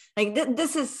school. Like,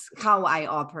 this is how I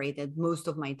operated most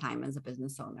of my time as a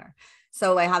business owner.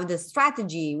 So I have this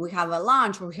strategy. We have a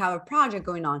launch, we have a project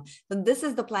going on. So this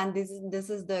is the plan. This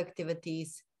is the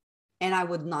activities, and I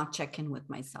would not check in with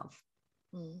myself.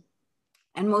 Mm.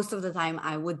 And most of the time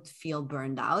I would feel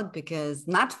burned out, because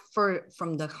not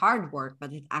from the hard work,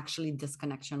 but it actually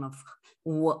disconnection of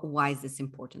why is this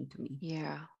important to me.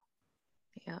 Yeah.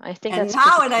 Yeah. I think And that's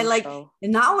now, pretty and I like, crucial.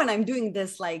 and now when I'm doing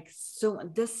this, like, so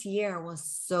this year was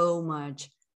so much.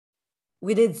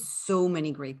 We did so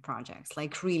many great projects,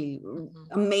 like really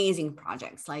amazing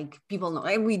projects. Like, people know,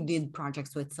 like, we did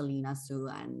projects with Selena Sue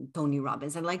and Tony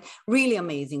Robbins, and like really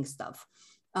amazing stuff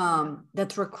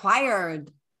that required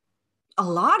a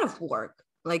lot of work.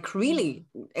 Like, really,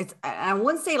 I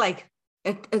wouldn't say like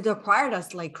it required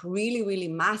us like really, really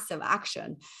massive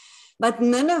action, but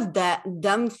none of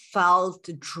them felt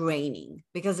draining,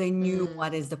 because I knew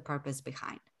what is the purpose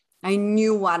behind. I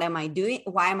knew what am I doing,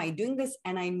 why am I doing this,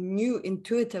 and I knew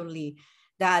intuitively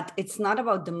that it's not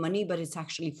about the money, but it's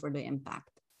actually for the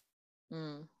impact.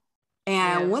 Mm.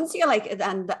 And Yeah. once you're like,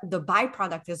 and the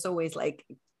byproduct is always like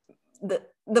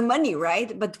the money,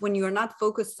 right? But when you're not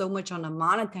focused so much on a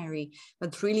monetary,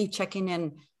 but really checking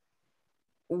in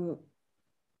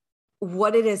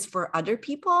what it is for other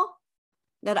people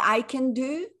that I can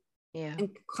do, Yeah.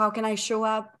 and how can I show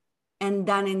up, and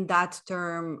then in that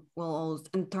term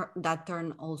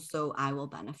also I will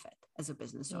benefit as a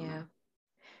business owner. Yeah.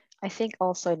 I think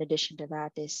also, in addition to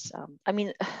that, is I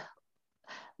mean,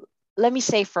 let me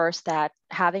say first that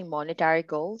having monetary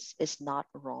goals is not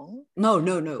wrong, No.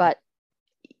 but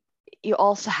you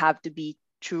also have to be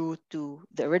true to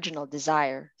the original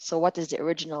desire. So what is the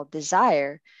original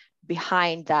desire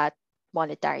behind that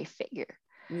monetary figure?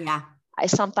 Yeah.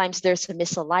 Sometimes there's a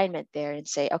misalignment there, and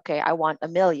say, okay, I want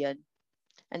 1 million.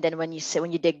 And then when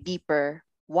you dig deeper,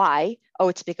 why? Oh,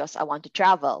 it's because I want to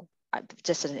travel.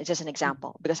 Just an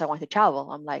example, because I want to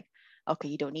travel. I'm like, okay,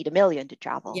 you don't need 1 million to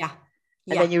travel. Yeah.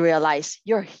 And then you realize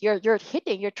you're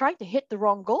trying to hit the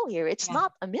wrong goal here. It's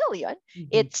not 1 million.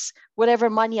 It's whatever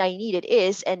money I need it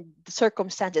is, and the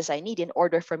circumstances I need in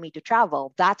order for me to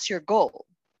travel. That's your goal.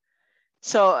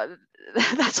 So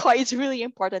that's why it's really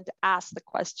important to ask the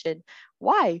question,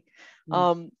 why?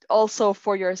 Also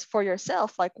for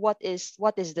yourself, like, what is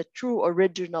the true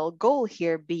original goal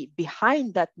here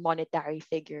behind that monetary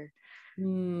figure?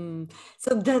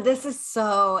 So this is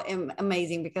so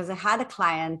amazing, because I had a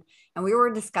client and we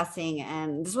were discussing,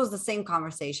 and this was the same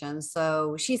conversation.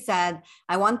 So she said,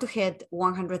 I want to hit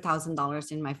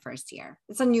 $100,000 in my first year.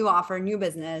 It's a new offer, new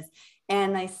business.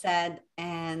 And I said,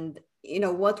 and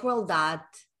what will that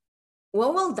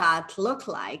look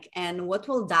like? And what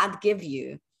will that give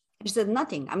you? And she said,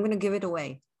 nothing. I'm going to give it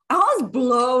away. I was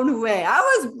blown away.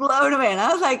 And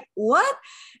I was like, what?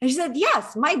 And she said,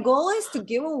 yes, my goal is to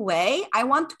give away. I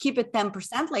want to keep it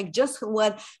 10%, like just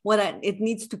what it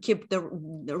needs to keep the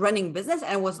running business.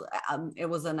 And it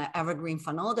was an evergreen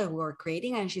funnel that we were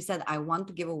creating. And she said, I want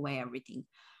to give away everything.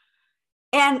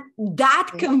 And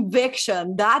that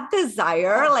conviction, that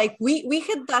desire, like we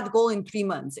hit that goal in 3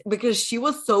 months, because she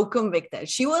was so convicted.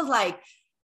 She was like,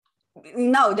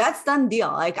 no, that's done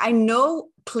deal. Like, I know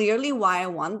clearly why I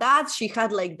want that. She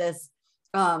had like this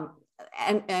an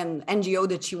NGO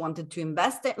that she wanted to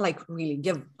invest in, like really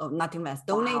give, not invest,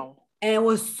 donate. Wow. And it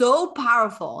was so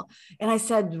powerful. And I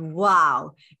said,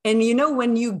 wow. And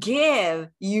when you give,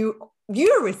 you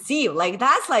you receive. Like,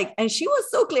 that's like, and she was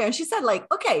so clear. And she said like,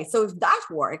 okay, so if that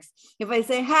works, if I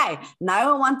say, hey,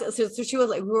 now I want to, so she was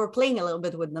like, we were playing a little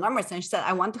bit with the numbers, and she said,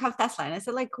 I want to have Tesla. And I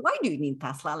said like, why do you need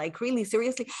Tesla? Like, really,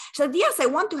 seriously? She said, yes, I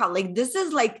want to have, like, this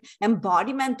is like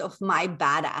embodiment of my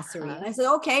badassery. And I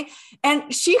said, okay.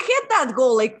 And she hit that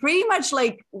goal, like pretty much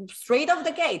like straight off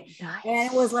the gate. Nice.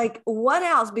 And it was like, what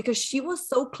else? Because she was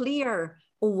so clear.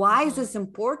 Why is this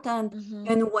important?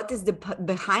 And what is the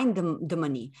behind the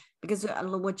money? Because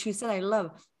what you said, I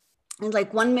love. It's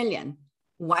like 1 million.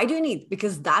 Why do you need?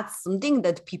 Because that's something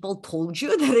that people told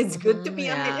you that it's good to be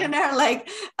a millionaire. Like,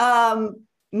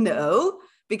 no,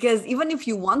 because even if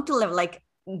you want to live, like,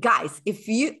 guys, if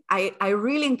you, I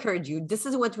really encourage you, this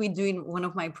is what we do in one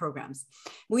of my programs.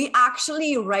 We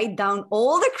actually write down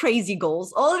all the crazy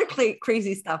goals, all the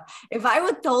crazy stuff. If I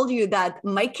would told you that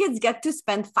my kids get to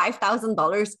spend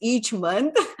 $5,000 each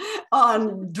month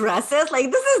on dresses,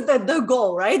 like, this is the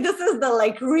goal, right? This is the,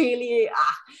 like, really,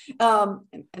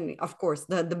 and of course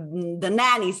the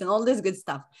nannies and all this good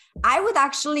stuff. I would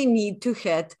actually need to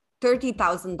hit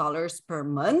 $30,000 per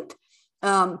month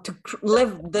to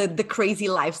live the crazy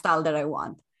lifestyle that I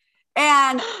want.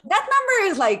 And that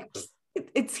number is like,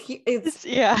 it's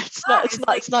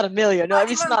not a million. No, I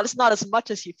mean, it's not as much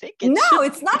as you think.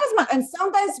 It's not as much. And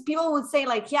sometimes people would say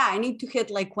like, yeah, I need to hit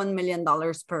like $1 million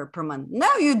per month.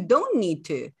 No, you don't need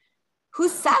to. Who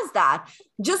says that?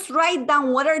 Just write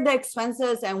down what are the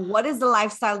expenses and what is the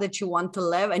lifestyle that you want to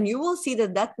live. And you will see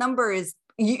that number is,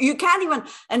 you can't even,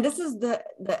 and this is the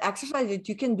exercise that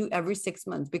you can do every 6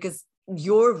 months, because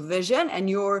your vision and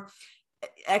your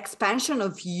expansion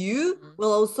of you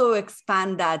will also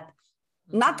expand that,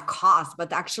 not cost,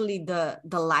 but actually the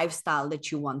lifestyle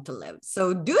that you want to live.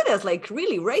 So do this, like,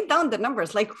 really write down the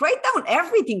numbers, like write down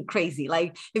everything crazy.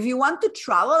 Like, if you want to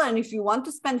travel and if you want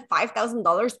to spend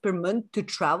 $5,000 per month to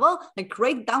travel, like,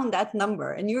 write down that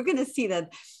number, and you're going to see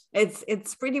that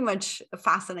it's pretty much a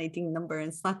fascinating number.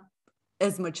 It's not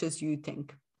as much as you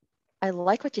think. I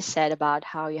like what you said about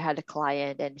how you had a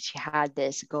client and she had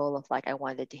this goal of like, I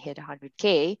wanted to hit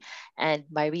 100K, and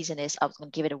my reason is I was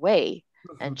going to give it away.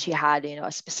 And she had,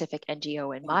 a specific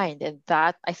NGO in mind, and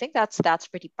that, I think that's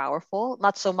pretty powerful.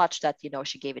 Not so much that,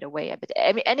 she gave it away, but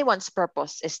I mean, anyone's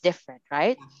purpose is different,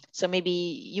 right? So maybe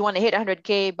you want to hit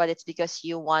 100K, but it's because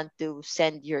you want to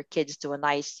send your kids to a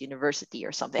nice university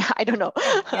or something. I don't know.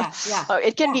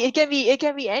 It can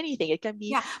be anything. It can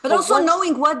be. But also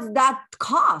knowing what that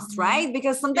costs, right?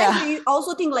 Because sometimes you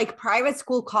also think like private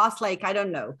school costs, like, I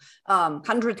don't know,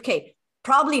 100K.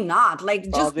 Probably not. Like,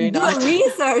 just do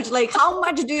research. Like, how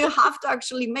much do you have to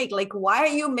actually make? Like, why are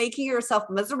you making yourself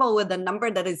miserable with a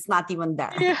number that is not even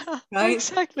there? Yeah, right?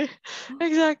 Exactly.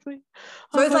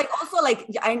 So it's like, also like,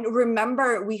 I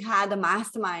remember we had a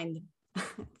mastermind.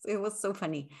 It was so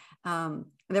funny.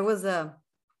 There was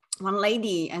one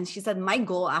lady, and she said, my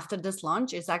goal after this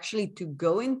launch is actually to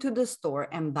go into the store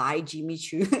and buy Jimmy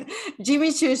Choo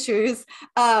shoes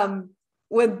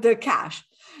with the cash.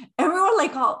 And we were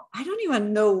like, oh, I don't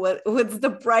even know what's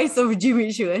the price of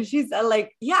Jimmy Choo. And she said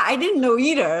like, yeah, I didn't know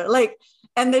either. Like,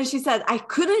 and then she said, I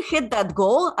couldn't hit that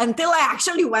goal until I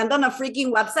actually went on a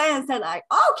freaking website and said like,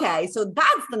 okay, so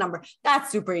that's the number. That's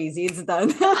super easy. It's done.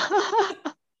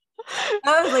 That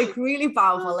was like really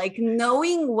powerful. Like,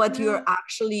 knowing what you're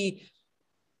actually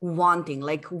wanting,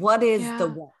 like, what is the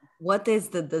want? What is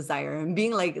the desire? And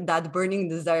being like that burning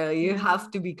desire, you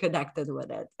have to be connected with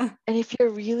it. And if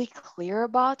you're really clear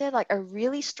about it, like, a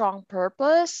really strong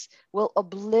purpose will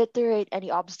obliterate any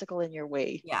obstacle in your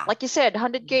way. Yeah. Like you said,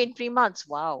 100K in 3 months.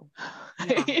 Wow.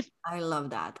 Yeah, I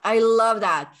love that.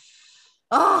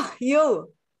 Oh,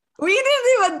 we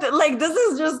didn't even, like, this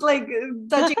is just like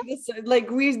touching this,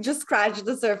 like, we just scratched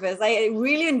the surface. I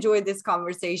really enjoyed this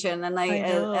conversation, and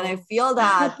I feel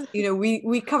that,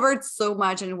 we covered so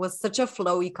much, and it was such a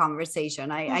flowy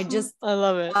conversation. I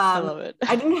love it. I love it.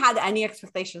 I didn't have any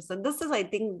expectations. And this is, I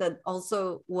think, that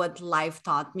also what life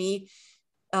taught me,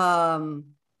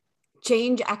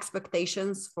 change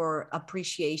expectations for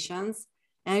appreciations.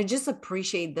 And I just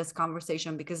appreciate this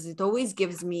conversation because it always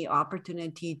gives me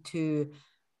opportunity to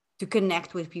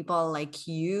connect with people like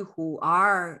you who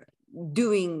are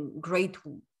doing great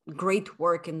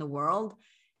work in the world,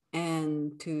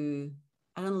 and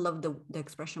I don't love the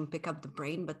expression pick up the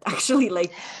brain, but actually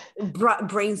like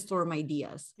brainstorm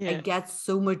ideas. I get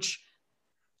so much,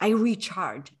 I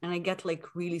recharge, and I get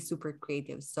like really super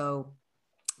creative. So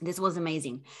this was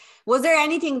amazing. Was there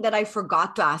anything that I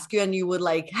forgot to ask you and you would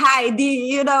like,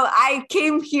 Heidi, I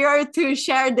came here to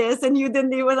share this and you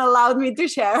didn't even allow me to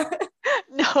share?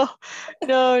 No,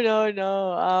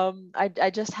 no. I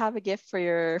just have a gift for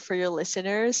your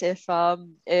listeners. If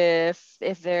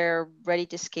they're ready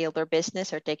to scale their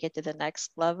business or take it to the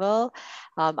next level,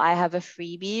 I have a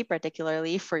freebie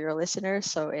particularly for your listeners.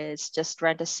 So it's just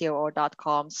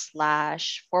rentacoo.com//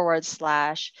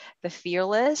 the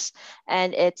fearless,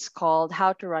 and it's called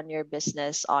How to Run Your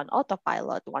Business on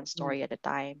Autopilot, one Mm. story at a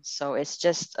time. So it's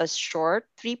just a short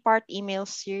 3-part email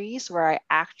series where I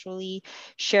actually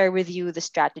share with you the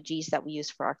strategies that we use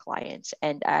for our clients,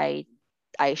 and I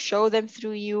show them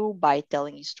through you by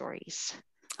telling you stories.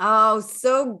 Oh,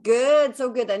 so good, so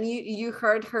good. And you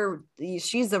heard her.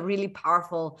 She's a really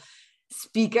powerful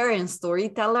speaker and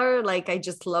storyteller. Like I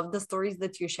just love the stories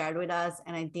that you shared with us,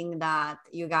 and I think that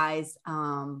you guys,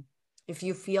 if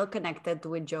you feel connected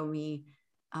with Jomie,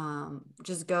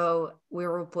 just go. We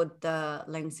will put the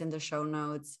links in the show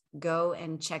notes. Go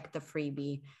and check the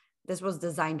freebie. This was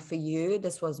designed for you.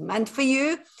 This was meant for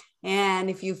you. And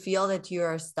if you feel that you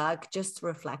are stuck, just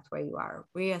reflect where you are,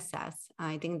 reassess.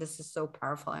 I think this is so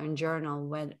powerful. And journal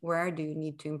where do you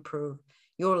need to improve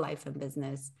your life and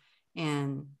business,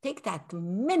 and take that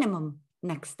minimum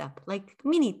next step, like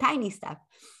mini, tiny step.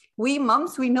 We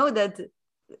moms, we know that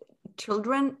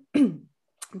children,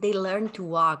 they learn to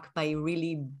walk by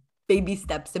really baby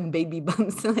steps and baby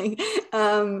bumps.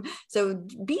 So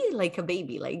be like a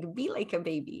baby,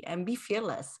 and be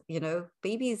fearless.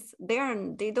 Babies,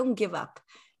 they don't give up.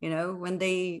 When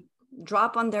they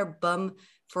drop on their bum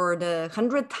for the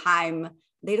 100th time,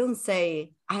 they don't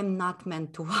say, I'm not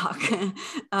meant to walk.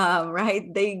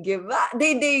 Right? They give up,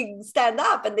 they stand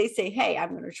up and they say, hey,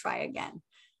 I'm going to try again.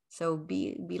 So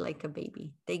be like a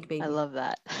baby. Take I baby. love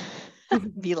that.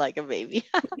 Be like a baby.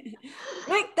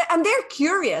 And they're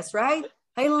curious, right?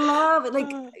 I love it. Like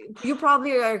you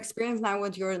probably are experienced now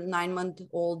with your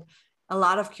 9-month-old, a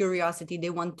lot of curiosity. They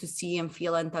want to see and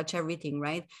feel and touch everything,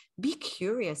 right? Be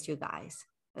curious, you guys.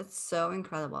 That's so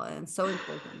incredible and so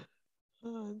important.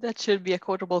 That should be a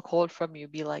quotable quote from you.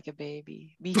 Be like a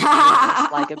baby. Be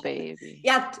fearless like a baby.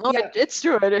 Yeah, No, yeah, it's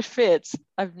true. It fits.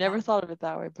 I've never yeah, thought of it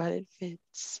that way, but it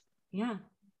fits. yeah.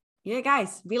 Yeah,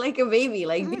 guys, be like a baby,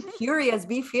 like be curious,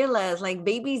 be fearless. Like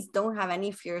babies don't have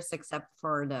any fears except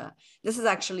for this is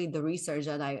actually the research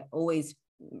that I always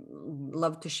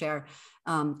love to share.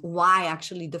 Why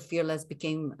actually the fearless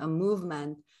became a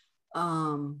movement.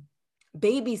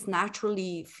 Babies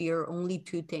naturally fear only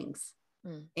two things,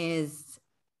 is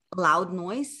loud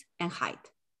noise and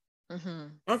height.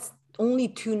 Mm-hmm. That's only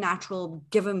two natural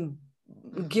given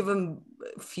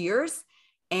fears,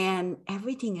 and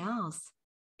everything else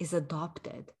is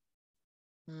adopted.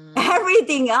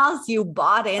 Everything else you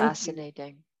bought into.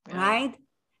 Fascinating. Yeah. Right?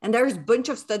 And there's a bunch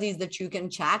of studies that you can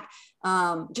check.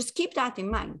 Just keep that in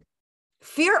mind.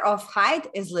 Fear of height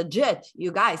is legit,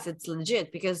 you guys. It's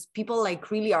legit, because people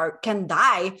like really can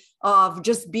die of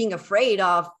just being afraid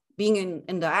of being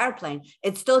in the airplane.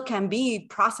 It still can be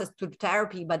processed through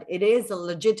therapy, but it is a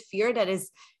legit fear that is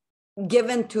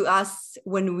given to us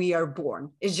when we are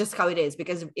born. It's just how it is,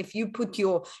 because if you put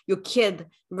your kid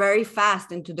very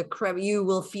fast into the crib, you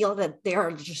will feel that they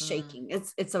are just shaking.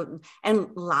 And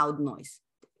loud noise.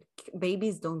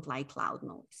 Babies don't like loud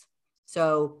noise,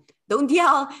 so don't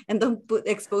yell and don't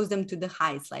expose them to the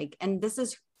heights. And this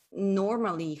is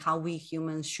normally how we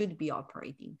humans should be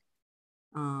operating.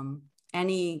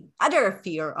 Any other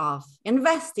fear of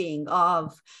investing,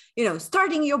 of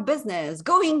starting your business,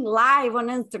 going live on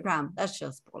Instagram, that's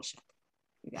just bullshit,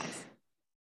 you guys.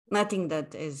 Nothing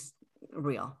that is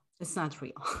real. It's not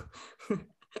real.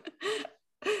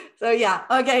 So yeah,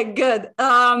 okay, good.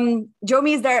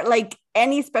 Jomie, is there like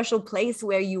any special place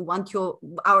where you want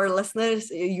our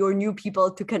listeners, your new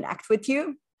people, to connect with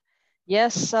you?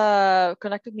 Yes,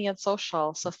 connect with me on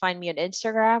social. So find me on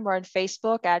Instagram or on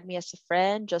Facebook, add me as a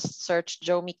friend, just search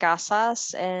Jomie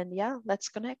Casas, and yeah, let's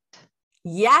connect.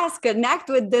 Yes, connect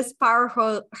with this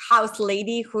powerhouse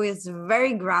lady who is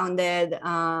very grounded.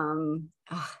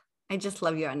 I just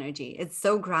love your energy. It's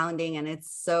so grounding and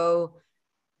it's so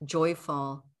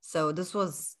joyful. So this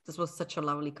was such a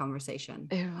lovely conversation.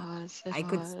 It was. I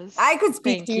could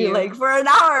speak Thank to you like for an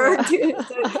Yeah. hour or two.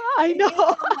 So I know. thank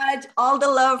you so much. All the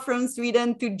love from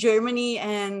Sweden to Germany,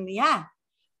 and yeah,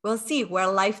 we'll see where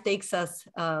life takes us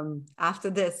after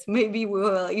this. Maybe we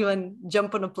will even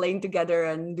jump on a plane together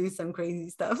and do some crazy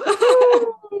stuff.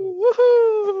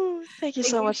 Woohoo! Thank you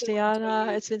so much, so Diana.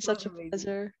 much, it's been such a amazing.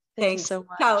 pleasure. Thank you Thanks. so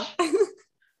Ciao. much.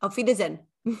 Auf Wiedersehen.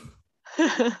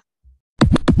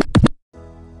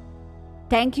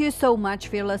 Thank you so much,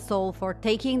 Fearless Soul, for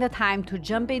taking the time to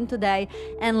jump in today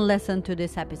and listen to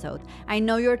this episode. I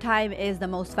know your time is the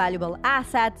most valuable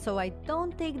asset, so I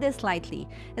don't take this lightly.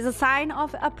 As a sign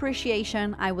of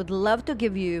appreciation, I would love to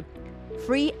give you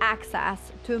free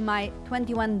access to my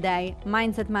 21-day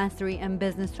Mindset Mastery and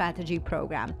Business Strategy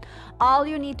program. All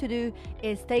you need to do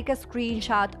is take a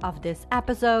screenshot of this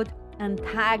episode and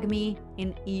tag me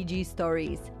in EG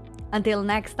Stories. Until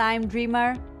next time,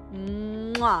 dreamer,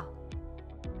 mwah.